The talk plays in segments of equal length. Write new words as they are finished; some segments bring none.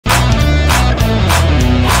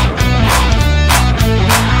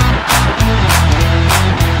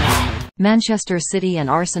Manchester City and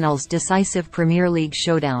Arsenal's decisive Premier League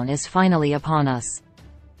showdown is finally upon us.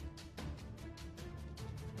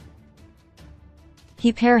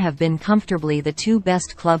 The pair have been comfortably the two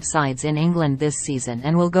best club sides in England this season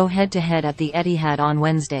and will go head-to-head at the Etihad on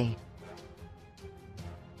Wednesday.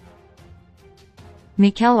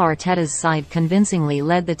 Mikel Arteta's side convincingly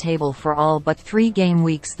led the table for all but 3 game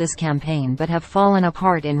weeks this campaign but have fallen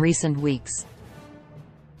apart in recent weeks.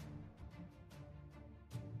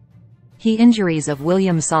 The injuries of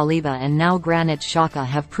William Saliba and now Granit Xhaka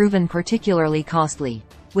have proven particularly costly,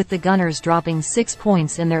 with the Gunners dropping 6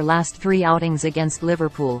 points in their last 3 outings against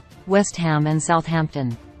Liverpool, West Ham and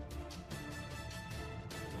Southampton.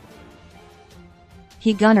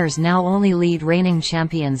 The Gunners now only lead reigning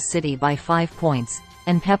champions City by 5 points,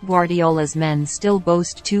 and Pep Guardiola's men still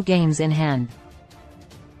boast 2 games in hand.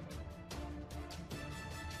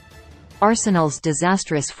 Arsenal's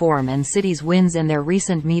disastrous form and City's wins in their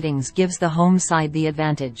recent meetings gives the home side the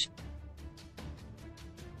advantage.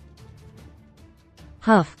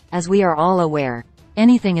 As we are all aware,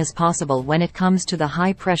 anything is possible when it comes to the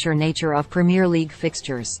high-pressure nature of Premier League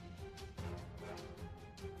fixtures.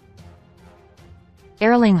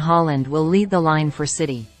 Erling Haaland will lead the line for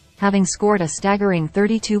City, having scored a staggering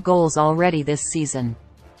 32 goals already this season.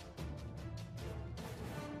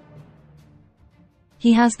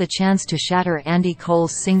 He has the chance to shatter Andy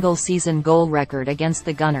Cole's single-season goal record against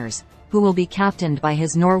the Gunners, who will be captained by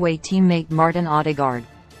his Norway teammate Martin Odegaard.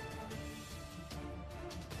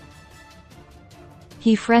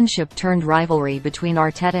 The friendship-turned-rivalry between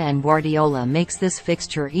Arteta and Guardiola makes this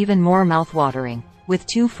fixture even more mouthwatering, with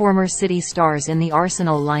 2 former City stars in the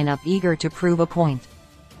Arsenal lineup eager to prove a point.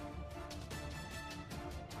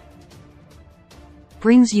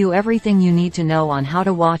 Brings you everything you need to know on how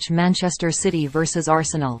to watch Manchester City vs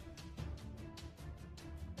Arsenal.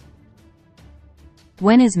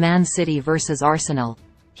 When is Man City vs Arsenal?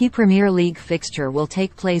 The Premier League fixture will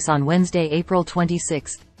take place on Wednesday, April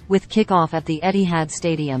 26, with kick-off at the Etihad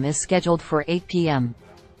Stadium is scheduled for 8 p.m.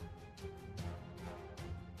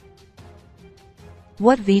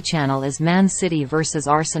 What channel is Man City vs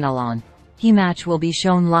Arsenal on? The match will be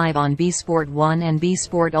shown live on B Sport 1 and B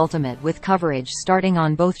Sport Ultimate with coverage starting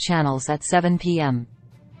on both channels at 7 p.m.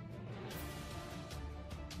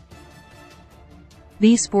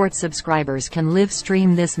 B Sport subscribers can live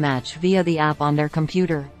stream this match via the app on their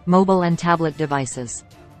computer, mobile and tablet devices.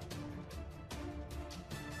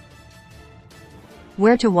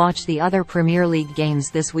 Where to watch the other Premier League games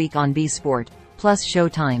this week on B Sport, plus show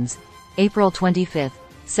times: April 25,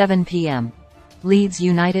 7 p.m. Leeds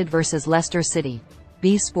United vs Leicester City.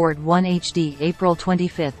 B Sport 1 HD April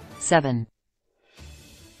 25, 7.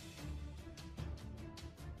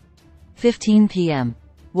 15 p.m.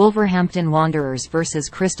 Wolverhampton Wanderers vs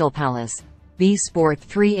Crystal Palace. B Sport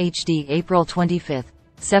 3 HD April 25,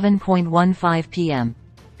 7.15 p.m.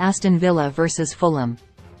 Aston Villa vs Fulham.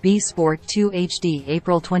 B Sport 2 HD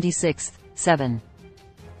April 26, 7.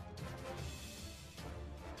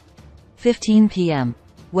 15 p.m.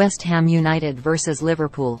 West Ham United vs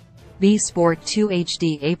Liverpool. B Sport 2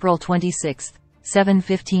 HD April 26,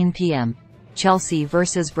 7:15 p.m. Chelsea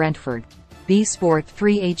vs Brentford. B Sport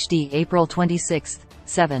 3 HD April 26,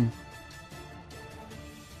 7.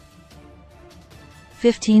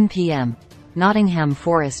 15 p.m. Nottingham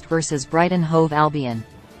Forest vs Brighton Hove Albion.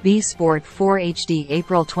 B Sport 4 HD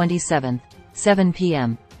April 27, 7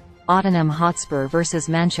 p.m. Tottenham Hotspur vs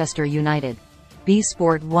Manchester United. B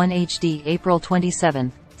Sport 1 HD April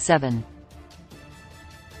 27, 7.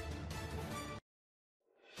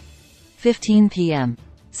 15 p.m.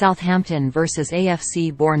 Southampton vs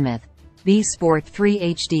AFC Bournemouth. B Sport 3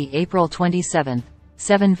 HD April 27,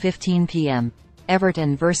 7:15 p.m.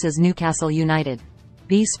 Everton vs Newcastle United.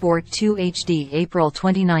 B Sport 2 HD April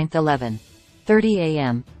 29, 11:30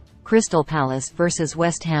 a.m. Crystal Palace vs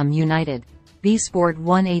West Ham United. B Sport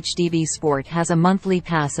 1 HD. B Sport has a monthly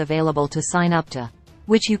pass available to sign up to,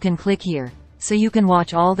 which you can click here, so you can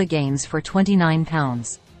watch all the games for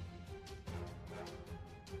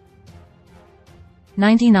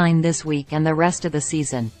 £29.99 this week and the rest of the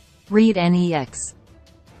season. Read NEX.